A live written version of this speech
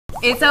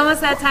It's almost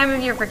that time of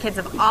year for kids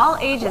of all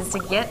ages to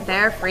get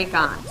their freak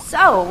on.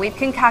 So we've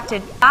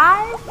concocted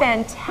 5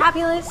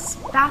 fantabulous,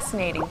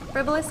 fascinating,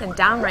 frivolous, and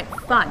downright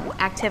fun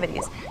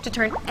activities to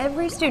turn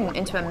every student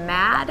into a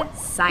mad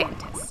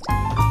scientist.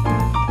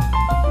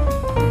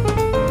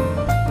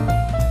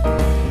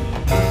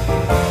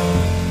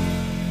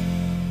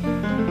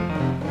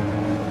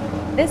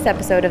 This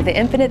episode of The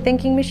Infinite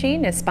Thinking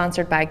Machine is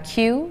sponsored by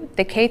Q,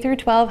 the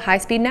K-12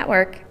 High-Speed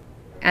Network,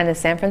 and the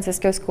San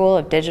Francisco School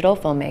of Digital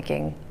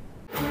Filmmaking.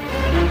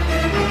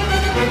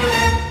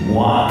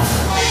 Wow.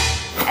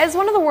 As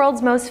one of the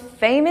world's most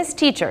famous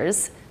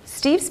teachers,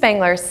 Steve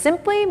Spangler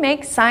simply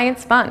makes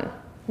science fun.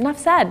 Enough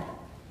said.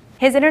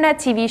 His internet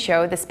TV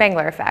show, The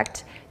Spangler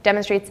Effect,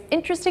 demonstrates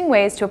interesting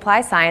ways to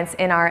apply science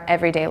in our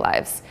everyday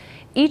lives.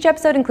 Each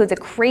episode includes a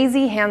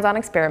crazy hands-on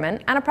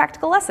experiment and a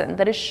practical lesson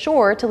that is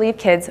sure to leave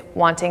kids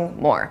wanting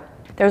more.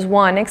 There's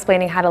one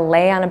explaining how to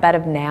lay on a bed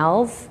of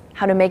nails,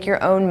 how to make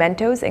your own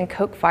Mentos and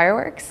Coke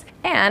fireworks,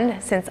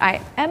 and since I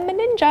am a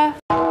ninja,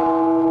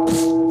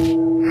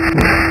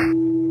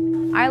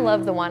 I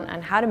love the one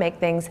on how to make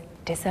things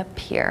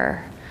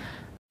disappear.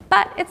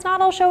 But it's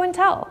not all show and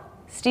tell.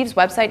 Steve's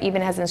website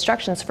even has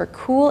instructions for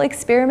cool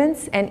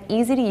experiments and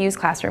easy-to-use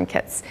classroom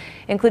kits,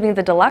 including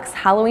the deluxe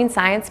Halloween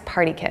Science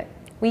Party Kit.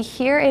 We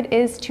hear it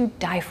is to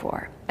die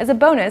for. As a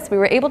bonus, we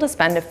were able to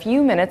spend a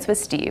few minutes with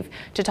Steve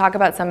to talk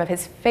about some of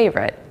his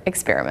favorite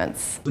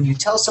experiments. When you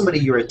tell somebody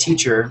you're a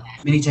teacher,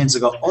 many times they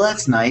go, "Oh,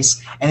 that's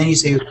nice," and then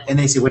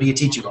they say, "What do you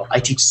teach?" You go, "I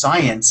teach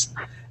science."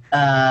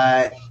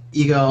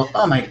 You go,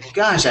 "Oh my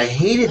gosh, I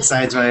hated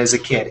science when I was a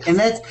kid," and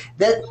that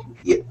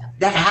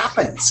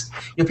happens.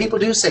 You know, people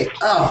do say,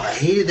 "Oh, I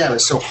hated that. It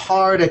was so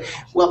hard."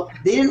 Well,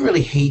 they didn't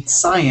really hate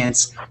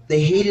science.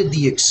 They hated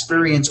the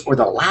experience or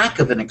the lack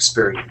of an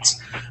experience.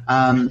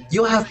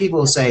 You'll have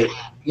people say,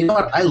 "You know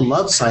what? I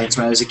loved science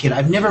when I was a kid."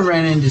 I've never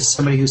ran into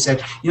somebody who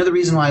said, "You know, the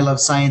reason why I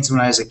loved science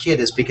when I was a kid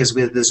is because we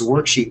had this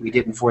worksheet we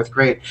did in 4th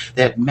grade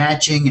that had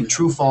matching and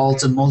true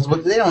false and multiple."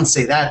 They don't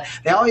say that.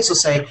 They always will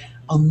say,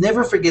 "I'll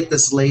never forget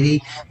this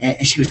lady,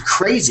 and she was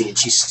crazy, and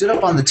she stood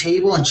up on the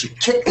table and she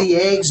kicked the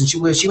eggs, and she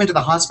went to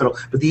the hospital,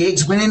 but the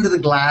eggs went into the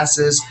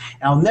glasses,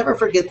 and I'll never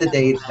forget the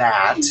day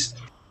that."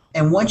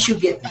 And once you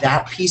get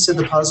that piece of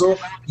the puzzle,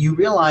 you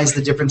realize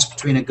the difference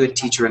between a good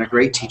teacher and a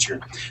great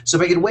teacher. So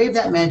if I could wave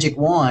that magic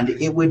wand,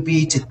 it would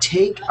be to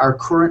take our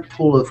current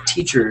pool of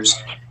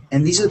teachers,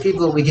 and these are the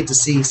people that we get to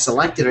see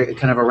selected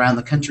kind of around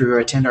the country who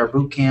attend our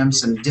boot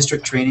camps and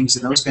district trainings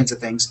and those kinds of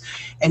things,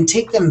 and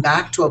take them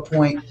back to a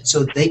point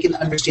so they can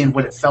understand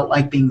what it felt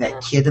like being that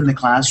kid in the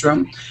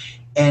classroom.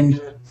 And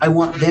I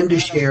want them to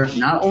share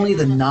not only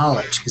the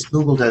knowledge, because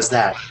Google does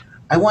that,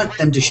 I want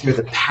them to share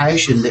the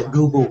passion that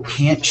Google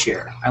can't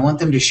share. I want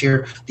them to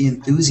share the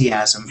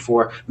enthusiasm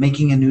for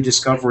making a new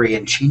discovery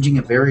and changing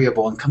a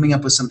variable and coming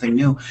up with something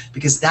new,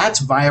 because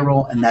that's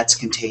viral and that's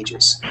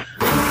contagious.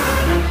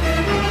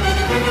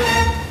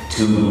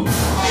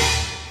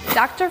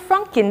 Dr.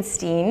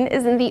 Frankenstein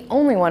isn't the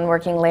only one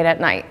working late at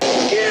night.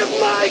 Give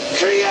my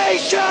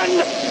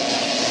creation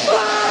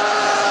life!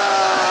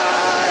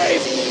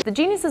 The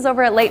geniuses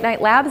over at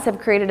Nite Labs have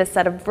created a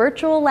set of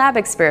virtual lab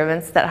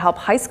experiments that help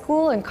high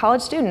school and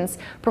college students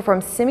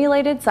perform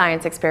simulated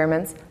science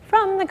experiments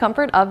from the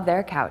comfort of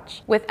their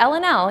couch. With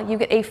L&L, you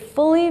get a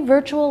fully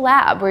virtual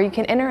lab where you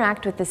can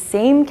interact with the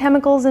same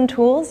chemicals and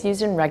tools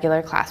used in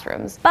regular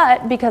classrooms.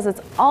 But because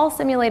it's all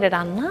simulated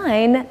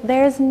online,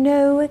 there's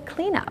no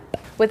cleanup.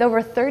 With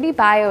over 30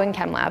 bio and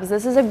chem labs,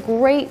 this is a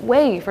great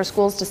way for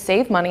schools to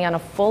save money on a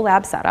full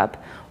lab setup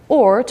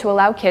or to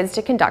allow kids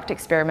to conduct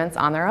experiments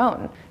on their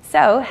own.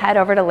 So head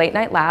over to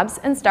Nite Labs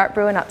and start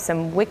brewing up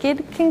some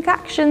wicked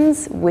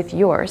concoctions with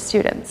your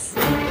students.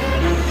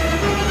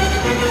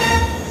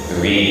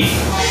 3.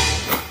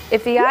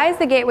 If the eye is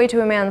the gateway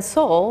to a man's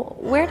soul,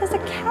 where does a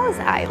cow's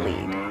eye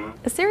lead?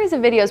 A series of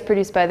videos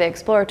produced by the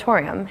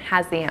Exploratorium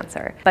has the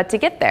answer. But to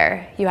get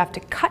there, you have to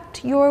cut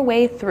your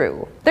way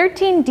through.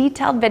 13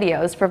 detailed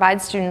videos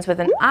provide students with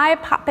an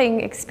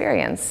eye-popping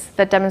experience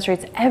that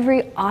demonstrates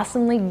every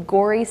awesomely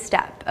gory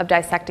step of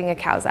dissecting a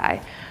cow's eye.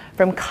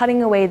 From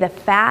cutting away the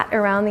fat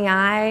around the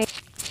eye,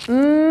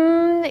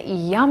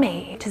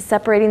 yummy, to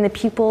separating the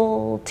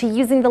pupil, to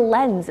using the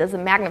lens as a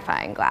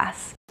magnifying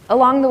glass.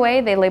 Along the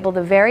way, they label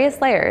the various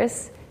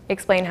layers,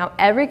 explain how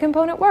every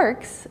component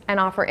works, and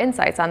offer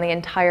insights on the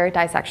entire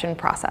dissection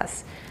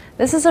process.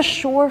 This is a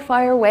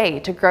surefire way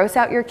to gross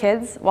out your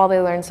kids while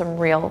they learn some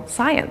real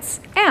science.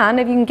 And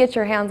if you can get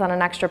your hands on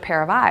an extra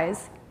pair of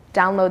eyes,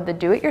 download the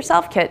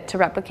do-it-yourself kit to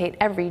replicate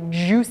every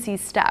juicy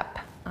step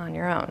on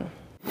your own.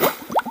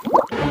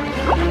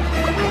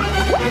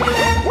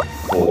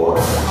 4.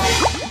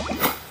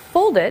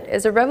 Fold It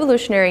is a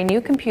revolutionary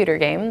new computer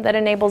game that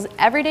enables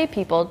everyday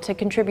people to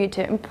contribute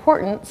to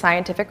important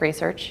scientific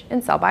research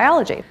in cell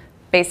biology.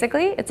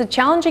 Basically, it's a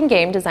challenging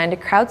game designed to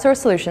crowdsource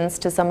solutions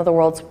to some of the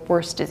world's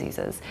worst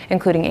diseases,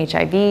 including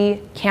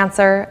HIV,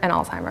 cancer, and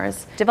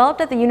Alzheimer's.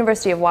 Developed at the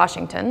University of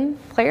Washington,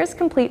 players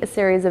complete a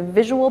series of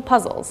visual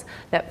puzzles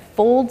that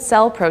fold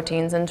cell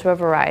proteins into a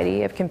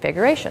variety of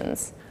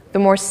configurations. The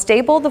more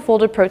stable the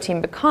folded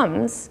protein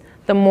becomes,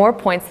 the more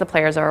points the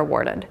players are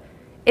awarded.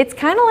 It's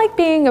kind of like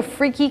being a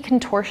freaky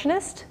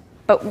contortionist,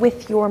 but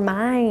with your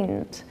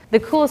mind. The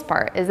coolest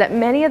part is that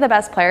many of the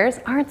best players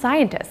aren't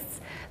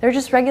scientists. They're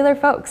just regular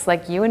folks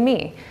like you and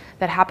me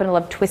that happen to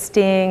love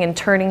twisting and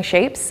turning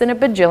shapes in a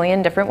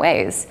bajillion different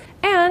ways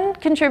and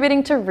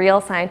contributing to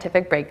real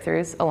scientific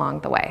breakthroughs along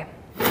the way.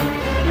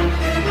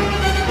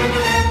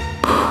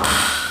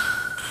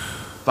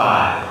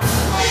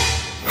 5.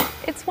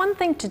 It's one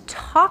thing to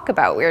talk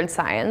about weird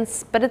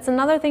science, but it's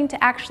another thing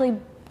to actually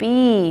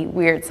be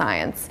weird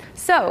science.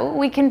 So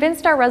we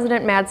convinced our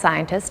resident mad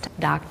scientist,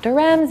 Dr.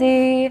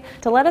 Ramsey,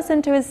 to let us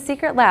into his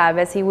secret lab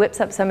as he whips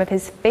up some of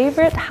his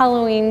favorite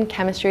Halloween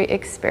chemistry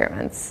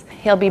experiments.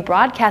 He'll be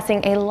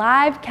broadcasting a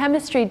live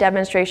chemistry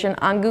demonstration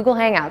on Google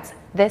Hangouts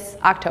this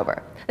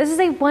October. This is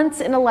a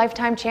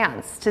once-in-a-lifetime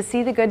chance to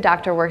see the good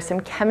doctor work some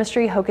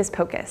chemistry hocus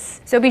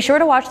pocus. So be sure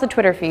to watch the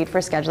Twitter feed for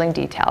scheduling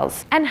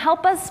details. And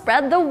help us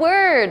spread the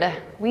word!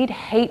 We'd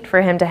hate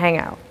for him to hang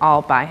out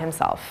all by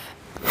himself.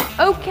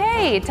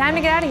 Okay, time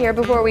to get out of here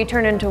before we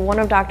turn into one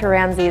of Dr.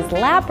 Ramsey's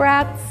lab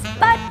rats.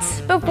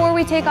 But before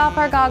we take off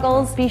our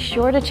goggles, be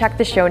sure to check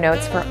the show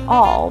notes for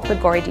all the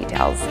gory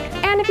details.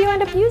 And if you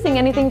end up using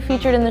anything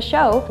featured in the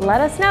show,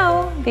 let us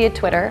know via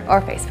Twitter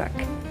or Facebook.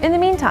 In the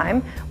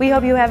meantime, we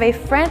hope you have a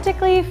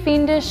frantically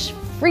fiendish,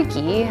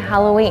 freaky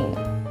Halloween.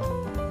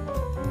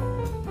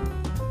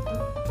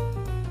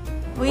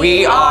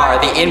 We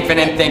are the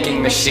Infinite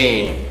Thinking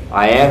Machine.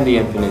 I am the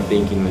Infinite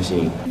Thinking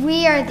Machine.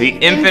 We are The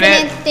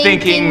Infinite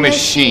Thinking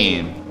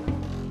Machine.